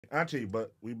Auntie,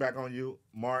 but we back on you,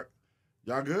 Mark.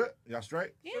 Y'all good? Y'all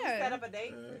straight? Yeah. Should we set up a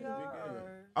date for y'all?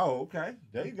 Oh, okay.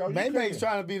 There you go. Mayme's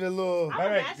trying to be the little.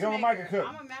 Give him a mic and cook.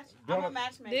 I'm a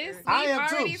matchmaker. I am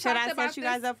too. Should I set you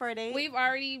guys up for a date? We've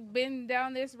already been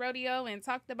down this rodeo and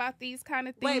talked about these kind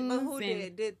of things. Wait, but who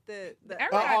did? Did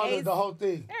everybody? The whole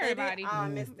thing. Everybody. Oh, I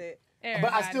missed it.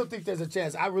 Everybody. But I still think there's a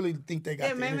chance. I really think they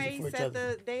got the energy May for each set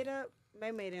other. the date up?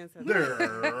 May didn't set They're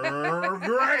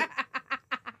great.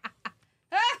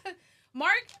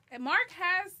 Mark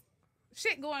has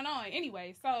shit going on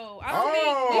anyway, so I don't think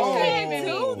we should even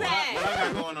do that. What I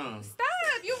got going on? Stop!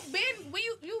 You've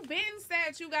been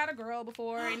said you got a girl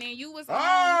before, and then you was you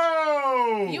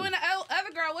and the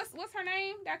other girl. What's her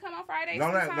name? That come on Friday.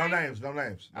 No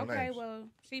names. Okay, well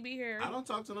she be here. I don't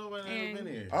talk to nobody that been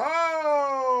here.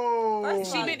 Oh,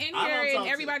 she been in here, and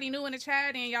everybody knew in the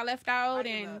chat, and y'all left out,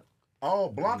 and. Oh,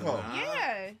 Blanco.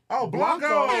 Yeah. Oh,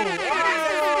 Blanco. Yeah.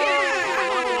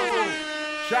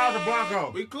 Shout out to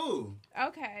Blanco. We cool.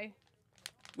 Okay.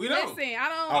 We don't. Listen, I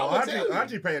don't. Oh,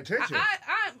 Auntie pay attention.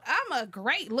 I'm a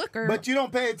great looker. But you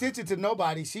don't pay attention to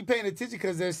nobody. She paying attention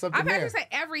because there's something there. I have to say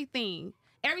everything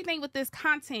with this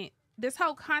content, this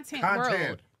whole content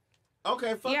world.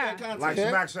 Okay, fuck that content. Like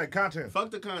Smack said, content. Fuck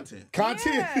the content.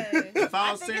 Yeah. If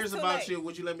I was serious about you,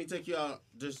 would you let me take you out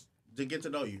just to get to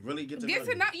know you? Really get to know you?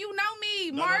 You know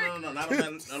me, Mark. No, not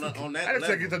on that I didn't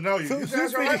say get to know you.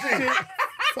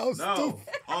 No,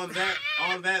 on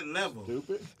that level.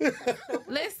 Stupid.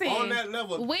 Listen, on that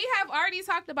level. We have already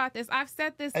talked about this. I've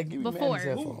said this before.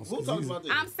 Who talked about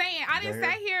this? I'm saying I didn't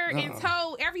sit here and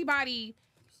told everybody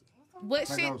what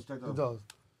shit. Take those.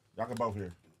 Y'all can both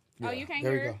hear. Oh, you can't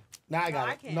there hear? You go. Now I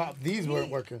got it. No, these weren't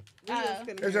working.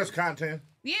 It's just content.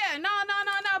 Yeah, no.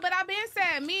 But I've been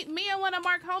said me and one of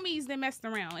Mark homies that messed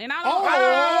around, and I don't.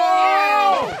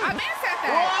 I've been said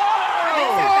that.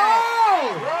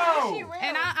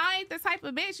 And I ain't the type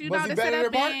of bitch, you know, to sit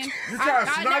up and. You try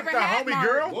to snipe the homie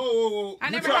girl? Whoa. I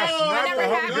never had the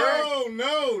homie girl?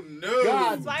 No.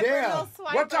 God damn.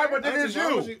 What type of nigga is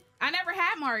you? I never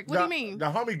had Mark. What do you mean? The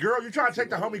homie girl? You trying to take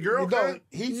the homie girl? No,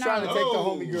 he's trying to take the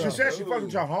homie girl. She said she fucked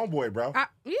with your homeboy, bro. I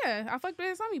fucked with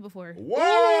his homie before.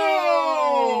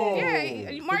 Whoa!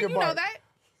 Yeah, Mark, you know that.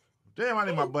 Damn, I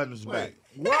need my buttons back.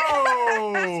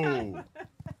 Whoa!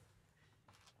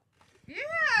 Yeah,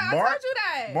 I told you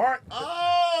that. Mark.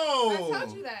 Oh! I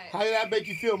told you that. How did that make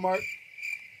you feel, Mark?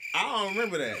 I don't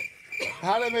remember that.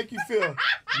 How did that make you feel?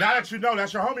 Now that you know,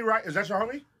 that's your homie, right? Is that your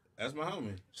homie? That's my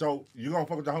homie. So you gonna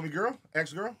fuck with the homie girl,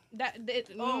 ex-girl? Wait, that's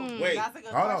a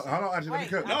good hold on, Auntie, let me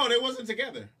cook. No, they wasn't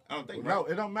together. I don't think. No,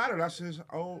 it don't matter. That's his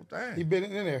old thing. He been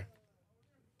in there.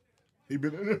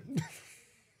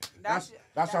 That's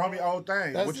the homie old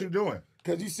thing. What you doing?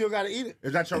 Because you still gotta eat it.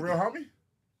 Is that your real homie?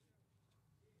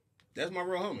 That's my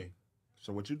real homie.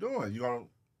 So what you doing? You gonna?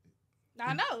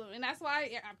 I know, and that's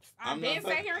why I've been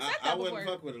sat here and said that before. I wouldn't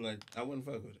fuck with it. I wouldn't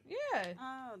fuck with it. Yeah.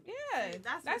 Yeah.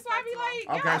 That's why I be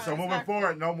like, okay, so moving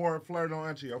forward, no more flirting on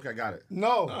Auntie. Okay, got it.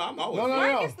 No, I'm always no.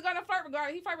 Mark is gonna flirt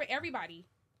regardless. He flirt with everybody.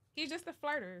 He's just a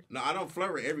flirter. No, I don't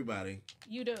flirt with everybody.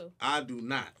 You do. I do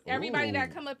not. Everybody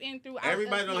that come up in through.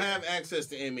 Everybody don't have access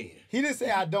to ME. He didn't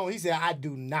say I don't. He said I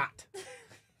do not.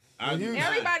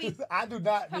 Everybody. I do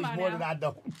not means more than I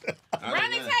don't.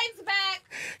 Run the tapes back.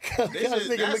 This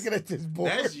nigga looking at this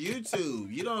board. That's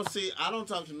YouTube. You don't see. I don't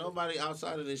talk to nobody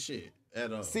outside of this shit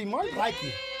at all. See, Mark like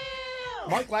you.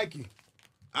 Mark like you.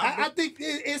 I think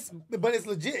it's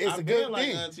legit. It's a good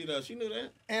thing. Auntie though, she knew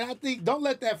that. And I think don't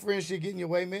let that friendship get in your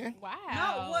way, man. Wow.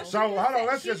 No, so hold on,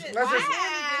 let's just throw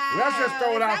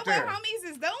it out there. What homies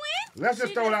is doing? Let's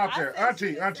just throw it out there,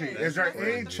 Auntie. Is there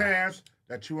any chance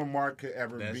that you and Mark could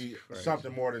ever be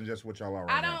something more than just what y'all are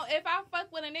right now? If I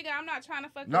fuck with a nigga, I'm not trying to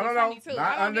fuck with No, too. not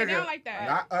I don't a get nigga. down like that.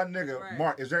 Not a nigga. Right.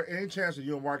 Mark, is there any chance that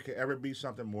you and Mark could ever be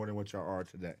something more than what y'all are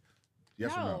today?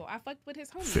 Yes or no? I fucked with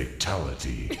his homie.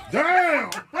 Fatality.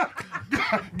 Damn!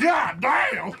 God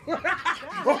damn!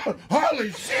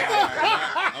 Holy shit! Okay,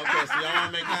 so y'all want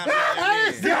to make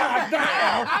contact? God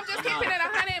damn! I'm just keeping it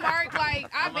 100, Mark.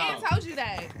 Like, I've been told you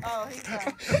that. Oh, he's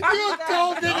You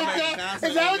told nigga that.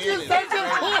 Is that what you're searching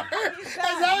for? Is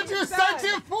that what you're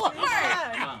searching for?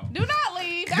 Mark, do not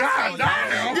leave. God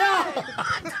damn! God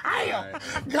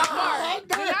damn!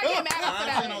 Do not get mad after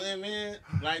that.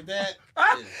 Like that.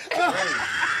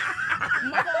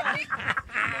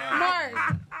 Mark.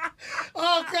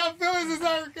 Oh, God, feelings is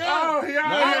hurt. Oh, he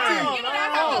out of here. You don't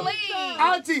have to leave.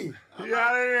 Auntie. He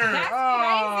out of here. That's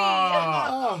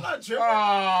crazy.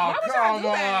 Oh, come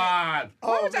on.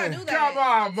 Why would y'all do that? Come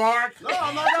on, Mark. No,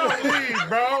 I'm not Don't leave,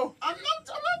 bro. I'm not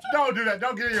Don't do that.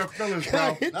 Don't get in your feelings,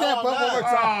 bro. Hit that button one more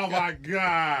time. Oh, my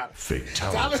God.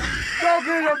 Fatality. Don't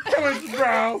get in your feelings,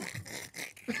 bro.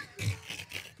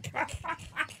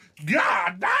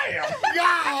 God damn.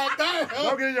 God damn.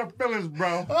 Don't get in your feelings,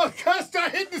 bro. Oh, God,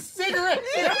 start hitting the cigarette.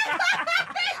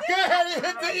 Go ahead and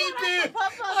hit the EP.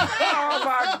 Oh,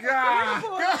 my God.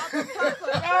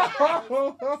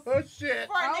 Oh, shit.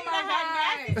 For a nigga that had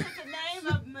nasty, just the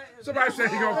name of... Somebody said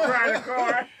he gonna cry in the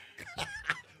car.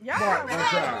 Y'all Marc, been one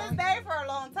time. having this day for a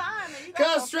long time.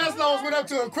 Cuz stress loans went up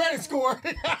to a credit score.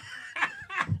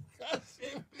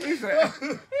 He said,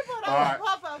 People don't right.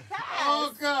 pop up fast.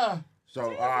 Oh, God. so, all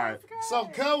right. So,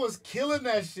 Cuz was killing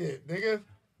that shit, nigga.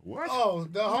 What? Oh,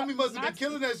 the homie must have been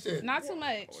killing that shit. Not too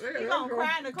much. You gonna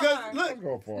cry in the Because, car. look,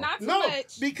 Go for it. Not too no,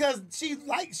 much. because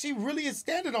she really is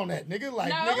standing on that, nigga. Like,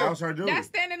 No. That nigga, was her dude. That's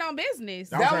standing on business.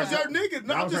 that was her- your nigga. No,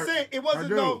 that I'm was just her- saying, it her wasn't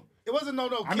dude. no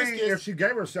I kiss mean, kiss. if she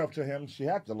gave herself to him, she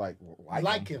had to like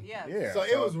like him. Yeah. Yeah. So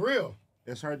it was real.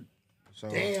 It's her. So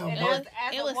Damn, And Marc.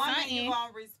 as It a was woman, something. you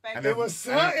gonna respect And It if- was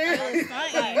something.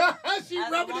 something. She As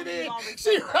a rubbing woman, it you in. gonna She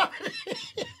respect rubbing it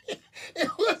in. It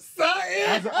was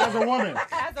something. as a woman.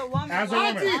 As a woman, As a you-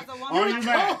 woman. as a Auntie, woman, Are you you a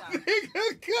mad? cold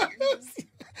nigga, cuz.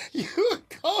 You a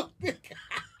cold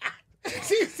nigga.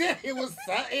 She said it was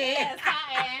something. Yes,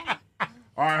 I am.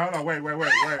 All right, hold on. Wait. And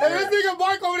this nigga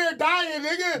Marc over there dying,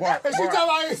 nigga. Marc, And she Marc. talking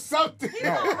about it's something. He's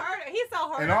No. so hurt. He's so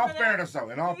hurt. In all over there. fairness, though.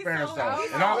 In all He's fairness, so though.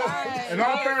 hurt. In all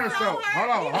He's fairness, so though. hurt.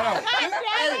 Hold on.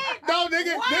 Hey, no,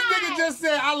 nigga, this nigga just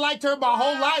said I liked her my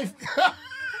whole life.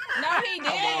 No, he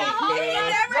didn't. He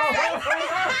never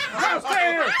No, stay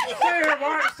here,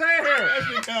 Marc. Stay here.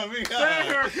 Stay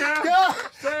here, Cal. God,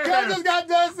 Stay God here. just got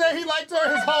done saying he liked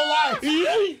her his whole life. He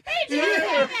did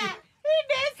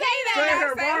say that. Stay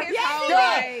here, Marc. His whole Yeah.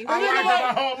 life. I liked her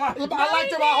my whole life. I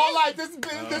liked her my whole life. This I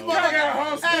got a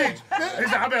whole Hey, speech. He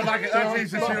said, I've been like an auntie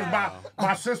since she was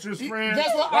my sister's friend.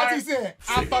 That's what Right? Auntie said.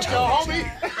 I fucked your homie.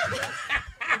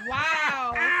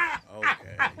 Wow.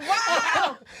 Okay.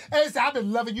 Wow. And she said, I've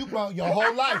been loving you your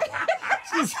whole life.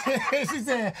 She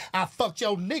said, I fucked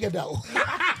your nigga though.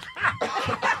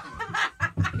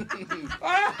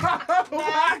 Oh,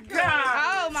 my God.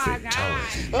 Oh my God.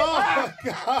 Oh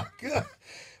my God. God.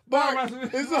 Marc,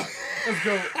 Let's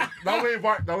go. Don't leave,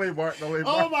 Marc.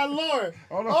 oh my Lord.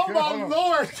 Hold on, Oh hold my on.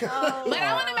 Lord. But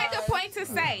I want to make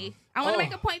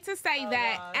a point to say.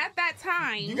 That at that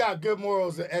time. You got good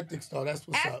morals and ethics though. That's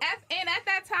what's up. At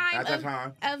that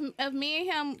time, of me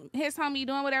and him, his homie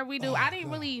doing whatever we do, I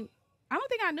don't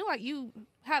think I knew like you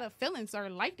had a feelings or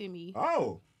liked in me.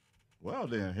 Oh, well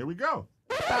then, here we go.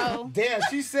 So Damn,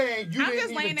 she's saying you I'm didn't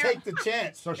just even laying there. take the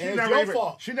chance. So she and it's never your even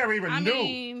fault. she never even I knew.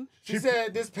 mean, She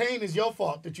said this pain is your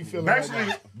fault that you feel right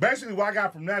now. Basically, what I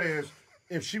got from that is,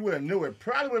 if she would have knew it,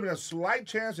 probably would have been a slight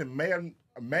chance it may or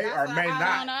may I don't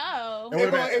not. know. It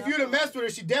would've been- If you'd have messed with her,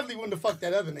 she definitely wouldn't have fucked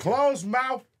that other nigga. Closed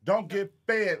mouth, don't get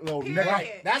fed, little nigga.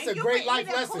 Right. That's And a you great been life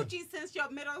eating lesson. Coochie since your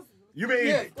middle. You been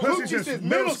Yeah, eating pussy coochie since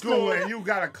middle school and you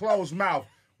got a closed mouth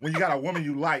when you got a woman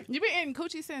you like. You been eating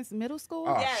coochie since middle school?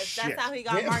 Oh, Yes, shit. that's how he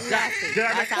got Yeah. Mark Nasty.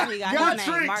 Damn it. That's how he got Good his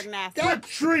name, treat. Mark Nasty. Good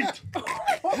treat.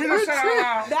 We just said it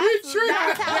out loud.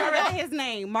 That's how he got his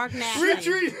name, Mark Nasty.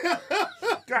 Retreat.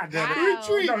 God damn it. Wow.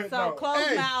 Retreat. No, So no. closed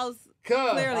Hey. mouths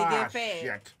Cuz. clearly Ah, get fed.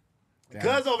 shit. Damn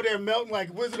Cuz it. over there melting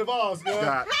like Wizard of Oz. Cuz.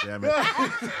 God damn it.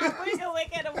 We can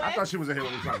wicked away. I thought she was in here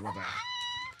when we talked about that.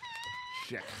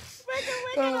 Shit. We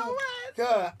can wicked away.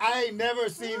 Cuz, I ain't never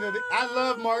seen a. I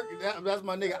love Mark. That's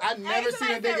my nigga. I never seen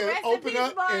a somebody said, nigga "Rest in open peace, up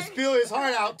and Mark." spill his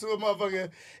heart out to a motherfucker.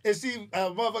 And she,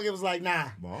 motherfucker was like, nah,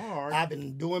 Mark, I've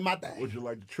been doing my thing. would you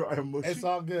like to try a mushy? It's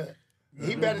all good.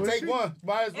 He better take one.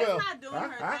 Might as well. It's not doing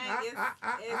her thing.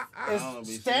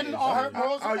 It's standing on her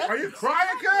morals. and Are you ethics.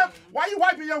 crying, cuz? Why you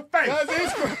wiping your face? Cuz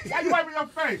it's crazy. Why you wiping your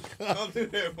face? Don't do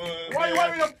that, man. Why you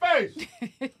wiping your face?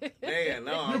 Man,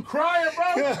 no, You I'm crying,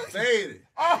 bro? faded.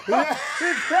 Oh, he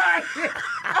crying.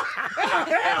 Oh,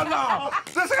 hell no.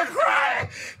 This is crying.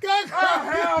 God,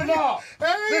 Oh, hell no.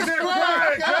 This is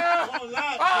crying, God. cuz. I'm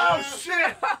not, Oh, man.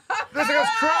 shit. This is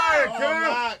crying, I'm cuz.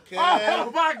 not, cuz.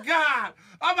 Oh, my God.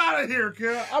 I'm out of here,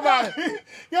 kid. I'm out of here.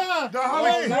 God, The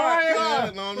homie hey, crying.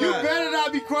 God, No, I'm you not. better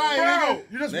not be crying, Bro,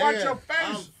 nigga. you just Nigga, watch your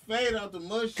I'm face. faded out the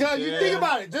mush. Cause you think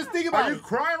about it. Just think about Are you it.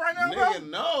 crying right now, bro? Nigga,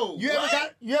 no.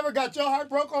 You ever got your heart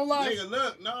broke on live? Nigga,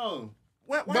 look, no.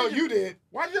 Why No, you did.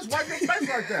 Why you just wipe your face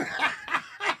like that?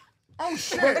 Oh,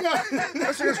 shit.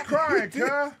 That shit is crying,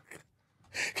 cuz.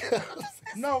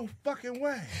 No fucking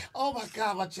way. Oh my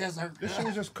God, my chest hurt. This shit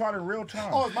was just caught in real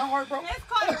time. Oh, is my heart broke? It's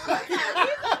called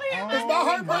a Is my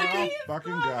heart breaking?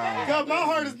 Fucking God. God, my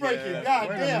heart is breaking. Yeah. God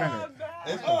Wait a damn. minute.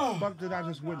 What the fuck did I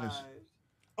just witness?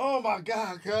 Oh my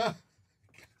God, cuz.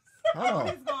 Hold on.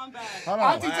 He's going back. Hold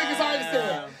on. Auntie took his heart and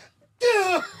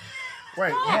said,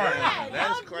 Wait, Mark.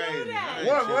 That's crazy.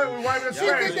 What? We wiping his she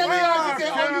face. picked that nigga up and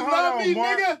said, oh, you love me,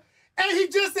 nigga? And he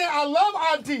just said, I love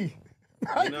Auntie.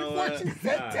 Right before she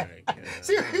said that.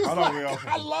 She was like,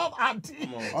 I love Auntie. She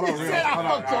said, I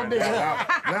fucked your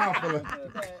nigga. Now I'm feeling...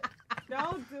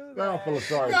 Don't do that. Now I'm full of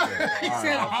sorry. He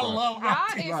said, I love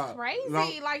Auntie. Y'all is crazy.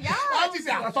 No. Like, y'all. Auntie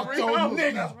said, I fucked your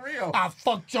nigga. I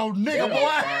fucked your nigga, She boy. didn't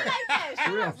say it like that.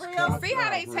 She was real. See how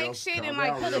they take shit and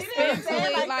like put a spin to say it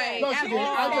it, like like No, she at didn't.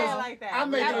 all. I'm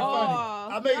making it funny.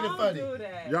 I'm making it Don't funny. do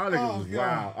that. Y'all niggas is Oh,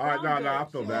 wild. All right, no, I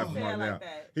feel She bad won't for say it Mark like now.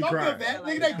 that. He Don't feel crying. bad.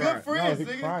 Nigga, they good friends, No,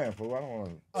 he nigga. crying, fool. I don't want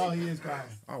to. Oh, he is crying.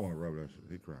 I don't want to rub that shit.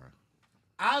 He crying.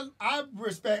 I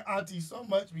respect Auntie so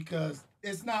much because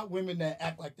it's not women that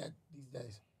act like that these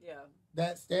days. Yeah.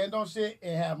 That stand on shit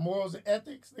and have morals and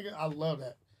ethics, nigga. I love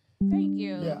that. Thank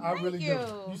you. Yeah, I Thank really you.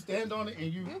 do. You stand on it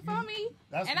and you. You feel me?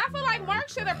 That's And I feel like Mark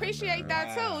should appreciate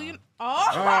that too. You,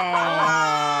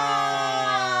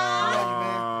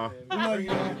 We love you,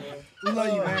 man. We love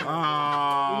you, man.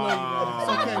 We love you, man. It's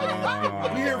okay,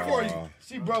 man. We here for you.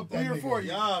 She broke that. We here for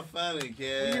you. Y'all funny,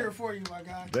 kid. We here for you, my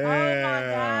guy.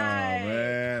 Damn, God.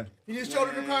 man. He just showed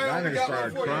her to cry. That We nigga got one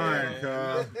started for you. crying,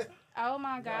 cuz. oh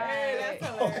my God. Hey, that's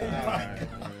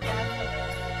hilarious.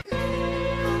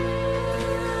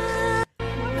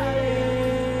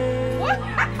 What?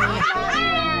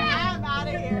 I'm out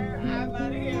of here. I'm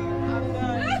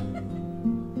done.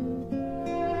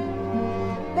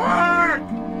 Mark!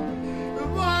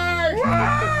 Mark!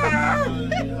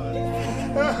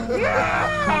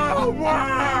 No,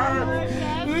 Mark!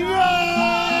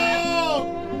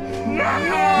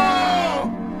 No!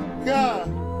 God.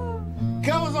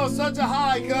 Cuz was on such a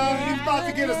high, cuz. He was about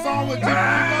to get a song with Jimmy.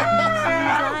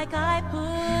 Like I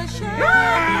push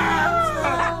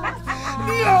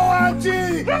No,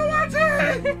 Auntie! No,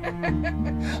 Auntie!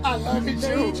 I love you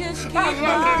too. just keep I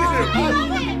love you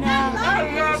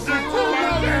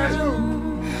too.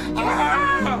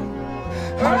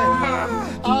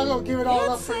 I'm gonna give it all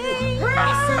up for you.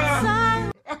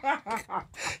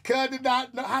 Cuz did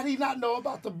not know. How did he not know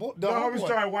about the boy? No, homie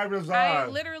started wiping his I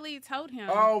eyes. literally told him.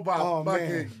 Oh, my Oh, fucking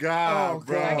man. God, Oh,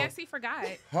 bro. I guess he forgot.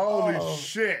 Holy Oh.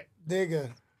 shit. Nigga,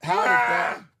 how did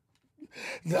that?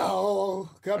 No,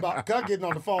 Cuz getting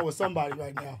on the phone with somebody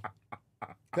right now.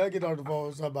 Cuz getting on the phone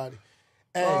with somebody.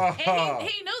 Hey, And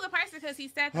he knew the person because he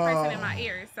said the person in my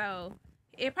ear. So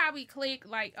it probably clicked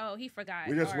like, oh, he forgot.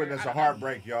 We just or witnessed I a don't know.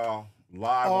 heartbreak, y'all.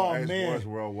 Live Oh, on Ace man. Boys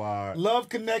Worldwide. love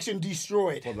connection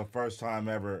destroyed. For the first time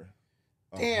ever.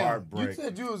 A Damn, heartbreak. you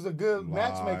said you was a good Live.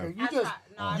 matchmaker. You That's just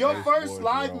not- no, your Ace first Boys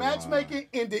live Worldwide. matchmaking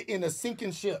ended in a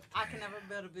sinking ship. I can never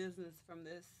build a business from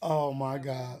this. Oh my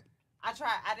God. I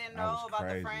tried. I didn't That know was about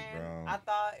crazy, the friend. bro. I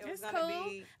thought it was It's gonna cool.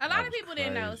 be. A lot That of was people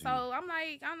didn't know. crazy. So I'm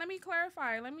like, let me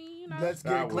clarify. Let me, Let's get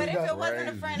That it was But cleaned if it up. wasn't a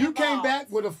crazy. friend You came involved- back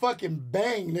with a fucking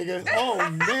bang, nigga. Oh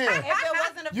man. If it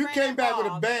wasn't a You friend came back with a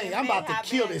involved, bang. it I'm may about to have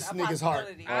kill been this a nigga's heart.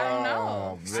 possibility. I don't know.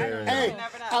 Oh, man. Hey, You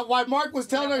never know. while Mark was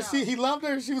telling her never know. he loved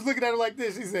her, she was looking at her like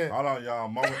this. She said, Hold on, y'all.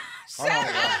 Moment. Hold on,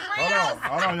 up, y'all.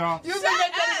 Hold on, y'all. "You think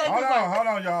that Hold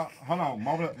on, y'all. Hold on.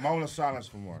 Moment of silence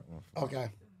for Mark.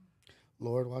 Okay.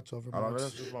 Lord, watch over Hold on, Mark.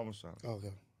 let's just moment of silence.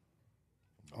 Okay.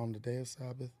 On the day of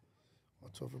Sabbath,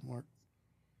 watch over Mark.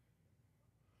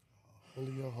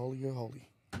 Holy, holy.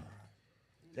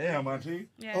 Damn, Auntie.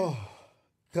 Yeah. Oh,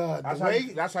 God.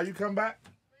 That's how you come back?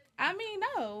 I mean,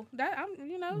 no. That I'm,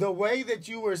 you know. The way that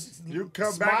you were You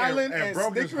come back smiling and and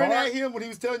broke his snickering heart? at him when he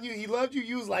was telling you he loved you,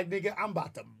 you was like, nigga, I'm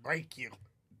about to break you.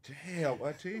 Damn,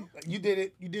 Auntie. You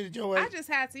did it your way. I just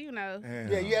had to, you know.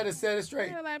 Yeah, you had to set it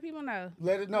straight. Yeah, let people know.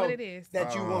 Let it know what it is.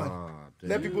 that you won. Oh,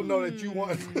 Let people know that you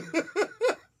won.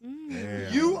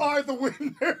 Damn. You are the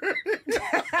winner.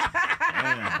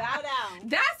 Bow down.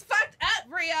 That's fucked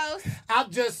up, Rios.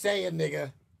 I'm just saying,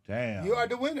 nigga. Damn. You are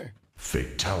the winner.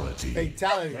 Fatality.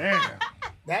 Fatality. Damn.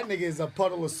 That nigga is a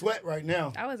puddle of sweat right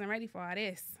now. I wasn't ready for all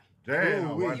this.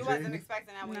 Damn, Ooh, Auntie. You wasn't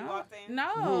expecting that when you No, walked in?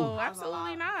 no, Ooh.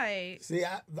 absolutely not. See,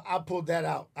 I pulled that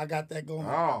out. I got that going.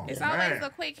 Oh, It's man. always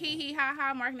a quick hee hee ha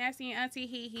ha, Mark Nasty and Auntie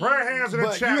hee hee. Prayer hands in the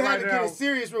But chat you had right to now. get it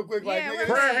serious real quick, like Yeah, nigga. we're-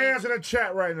 Prayer hands in the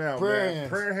chat right now, Prayer man. hands.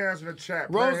 Prayer hands in the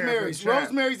chat. Prayer hands in the Rosemary's. chat.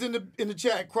 Rosemary's in the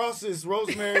chat. Crosses.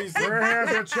 Rosemary's. Prayer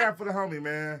hands in the chat for the homie,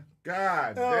 man.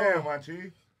 God Oh. damn,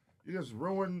 Auntie. You just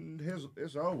ruined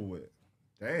it's over with.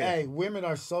 Damn. Hey, women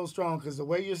are so strong because the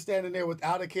way you're standing there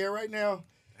without a care right now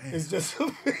is just.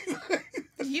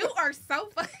 You are so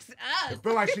fucked up. It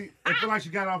feel like she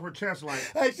got off her chest like.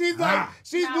 Hey, she's like,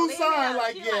 she's Nah, Musan, leave it up.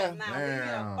 like, She yeah. Nah, leave me the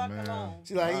Damn, fuck man. alone.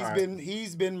 She's like, All right.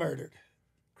 he's been murdered.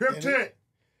 Cryptic.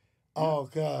 Oh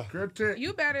God. Cryptic.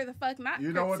 You better the fuck not.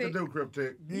 You know what to Cryptic. do,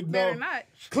 Cryptic. You You better know. not.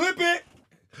 Clip it.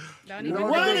 Don't You even know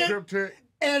what Run to do, it. Cryptic.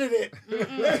 Edit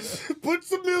it. Put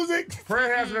some music.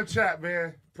 Prayer hands in the chat,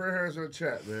 man. Prayer hands in the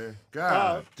chat, man.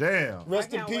 God damn.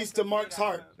 Rest in peace to Marc's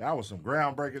heart. That was some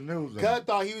groundbreaking news. Cuz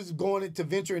thought he was going to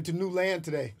venture into new land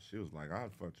today. She was like, I'll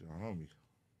fuck your homie.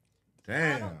 I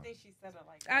Damn. don't think she said it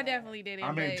like that. I definitely didn't.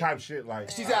 I mean, type shit like.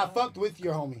 She said, I fucked with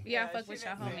your homie. Yeah, I fuck she with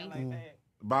your didn't say it homie. like that.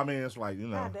 But I mean, it's like, you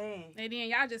know. God dang. And then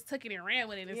y'all just took it and ran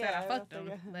with it and said I fucked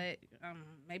him. But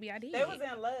maybe I did. They was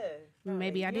in love.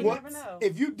 Maybe I You did. What? never know.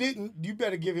 If you didn't, you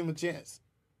better give him a chance.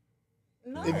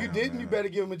 No. If you didn't, you better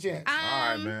give him a chance. All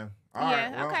right, man. All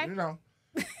right. Well, okay. you know.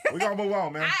 We gonna move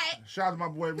on, man. right. Shout out to my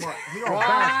boy Marc. He on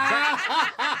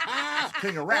bounce.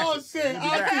 King of rap. Oh, shit.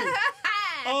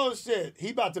 Oh, shit. He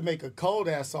about to make a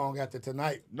cold-ass song after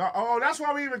tonight. No, that's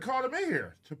why we even called him in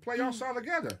here, to play your song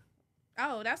together.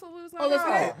 Oh, that's what we was Oh, going to let's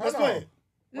do. play it. Let's play it.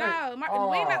 No, Marc,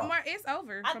 Oh. we not, Marc, it's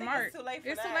over I for think Marc. it's too late for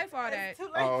It's that. too late for all that. It's too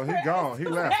late Oh, he for gone. It's He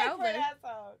too left. late It's for over. that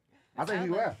song. I think he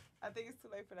left. I think it's too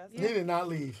late for that He song. did not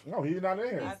leave. No, he's not in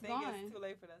here. I It's think gone. it's too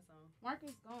late for that song. Marc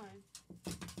is gone.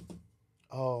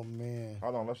 Oh, man.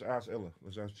 Hold on, let's ask Illa.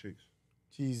 Let's ask Cheeks.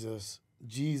 Jesus.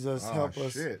 Jesus, Oh, help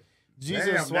us. shit. Jesus,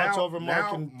 Damn, watch now- over Marc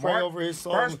now and pray Marc- over his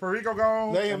soul. First, Perico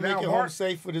gone. Let him and make now it home Marc.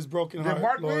 safe with his broken Did heart,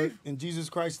 Marc Lord. leave? In Jesus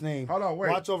Christ's name. Hold on, wait.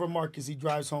 Watch over Marc as he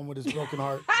drives home with his broken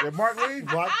heart. Did Marc leave?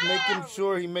 Make him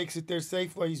sure he makes it there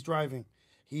safe while he's driving.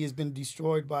 He has been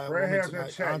destroyed by a Pray woman hands in the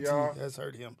tonight. chat, Auntie y'all. has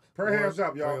hurt him. Pray Lord, hands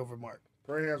up, y'all. Pray over Marc.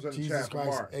 Pray hands in the Jesus chat for Christ.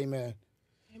 Marc. Amen.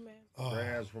 Amen. Oh. Pray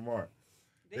hands for Marc.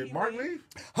 Did he Marc leave? leave?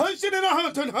 Hunching and a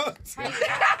hunting.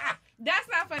 That's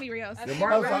not funny, Rios. Did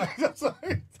Marc leave? I'm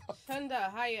sorry.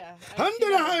 Hunda, hiya. Hunting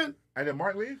and a hunting. And did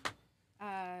Marc leave?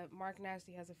 Marc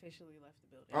Nasty has officially left the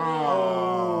building.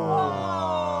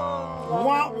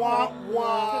 Wah, wah,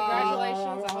 wah.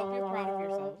 Congratulations. I hope you're proud of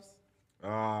yourselves.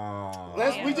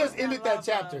 We just ended that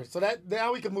chapter, so that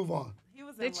now we can move on. He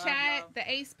was The in love, chat, love.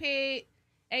 the Ace Pit,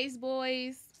 Ace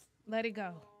Boys, let it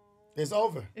go. It's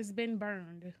over. It's been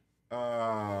burned.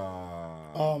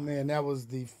 Oh man, that was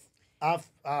the. Man.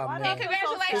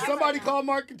 Congratulations. Did somebody call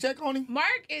Marc and check on him?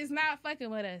 Marc is not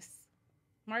fucking with us.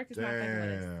 Marc is not fucking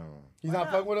with us. He's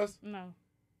not fucking with us? No.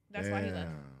 That's why he left.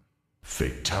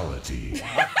 Fatality.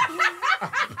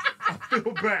 I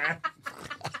feel bad.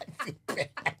 I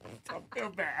feel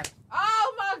bad.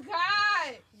 Oh my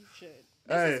God. You should.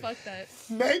 This is fucked up.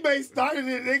 Maymay started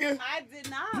it, nigga. I did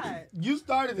not. You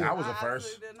started it. That was a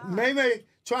first. Maymay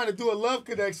trying to do a love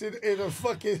connection in a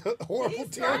fucking horrible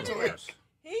territory.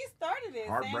 He started it.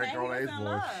 Heartbreak saying on that he Ace was in Boys.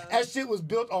 love. That shit was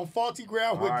built on faulty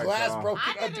ground with All right, glass y'all. broken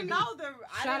I didn't underneath. know the. I Shout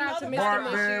didn't out know to the Mr. Marc,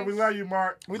 background. man, we love you,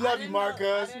 Marc. We love you, Marc, cuz.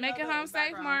 I didn't Make know it the home safe,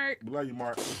 background. Marc. We love you,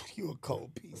 Marc. You a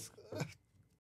cold piece.